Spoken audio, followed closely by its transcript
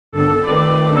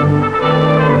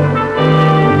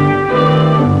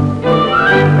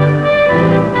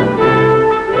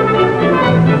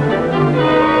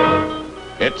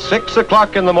6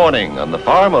 o'clock in the morning on the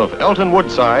farm of Elton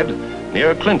Woodside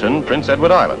near Clinton, Prince Edward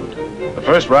Island. The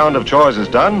first round of chores is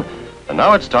done, and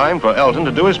now it's time for Elton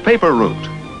to do his paper route.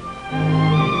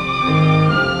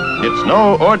 It's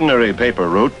no ordinary paper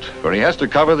route, for he has to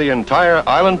cover the entire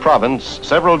island province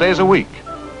several days a week,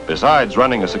 besides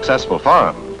running a successful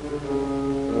farm.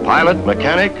 Pilot,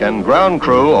 mechanic, and ground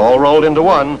crew all rolled into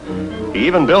one. He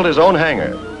even built his own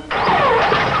hangar.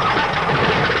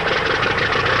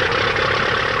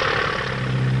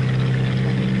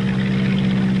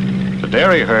 The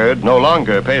dairy herd no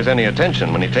longer pays any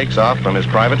attention when he takes off from his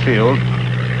private field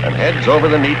and heads over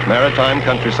the neat maritime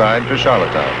countryside for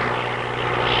Charlottetown.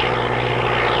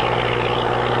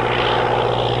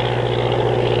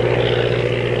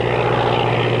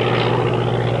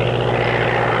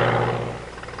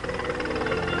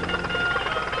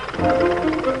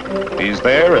 He's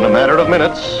there in a matter of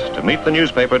minutes to meet the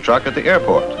newspaper truck at the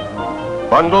airport.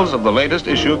 Bundles of the latest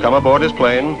issue come aboard his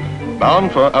plane,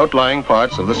 bound for outlying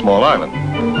parts of the small island.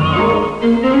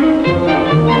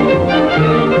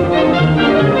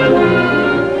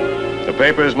 The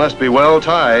papers must be well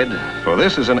tied, for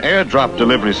this is an airdrop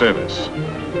delivery service.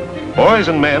 Boys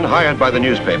and men hired by the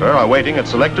newspaper are waiting at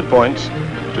selected points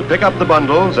to pick up the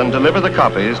bundles and deliver the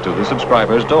copies to the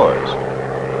subscribers' doors.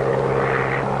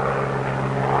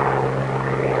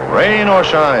 Rain or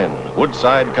shine,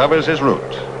 Woodside covers his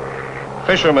route.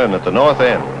 Fishermen at the north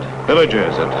end,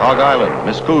 villagers at Hog Island,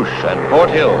 Miscouche, and Fort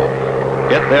Hill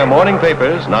get their morning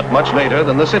papers not much later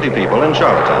than the city people in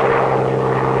Charlottetown.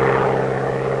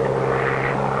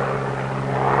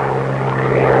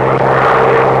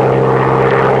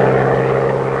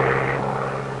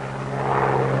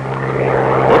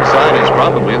 Woodside is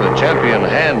probably the champion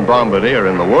hand bombardier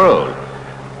in the world.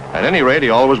 At any rate, he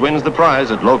always wins the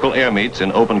prize at local air meets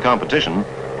in open competition.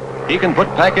 He can put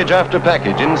package after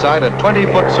package inside a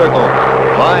 20-foot circle,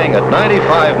 flying at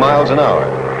 95 miles an hour.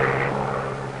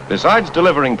 Besides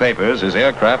delivering papers, his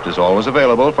aircraft is always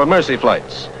available for mercy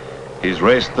flights. He's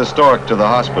raced the Stork to the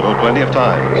hospital plenty of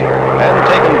times and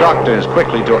taken doctors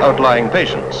quickly to outlying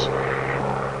patients.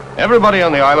 Everybody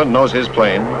on the island knows his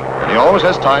plane, and he always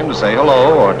has time to say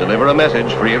hello or deliver a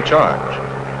message free of charge.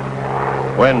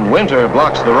 When winter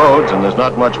blocks the roads and there's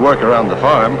not much work around the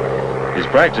farm, he's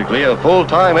practically a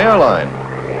full-time airline,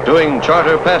 doing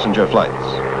charter passenger flights.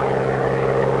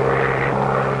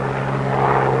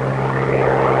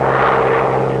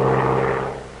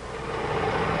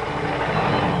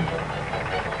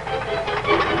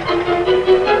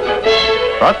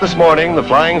 But this morning, the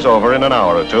flying's over in an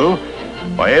hour or two.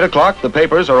 By 8 o'clock, the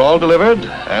papers are all delivered,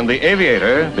 and the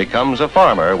aviator becomes a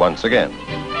farmer once again.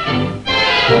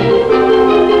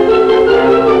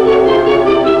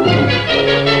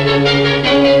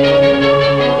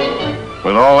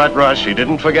 With all that rush, he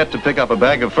didn't forget to pick up a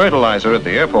bag of fertilizer at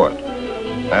the airport.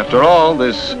 After all,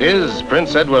 this is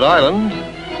Prince Edward Island,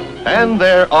 and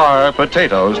there are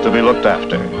potatoes to be looked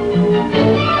after.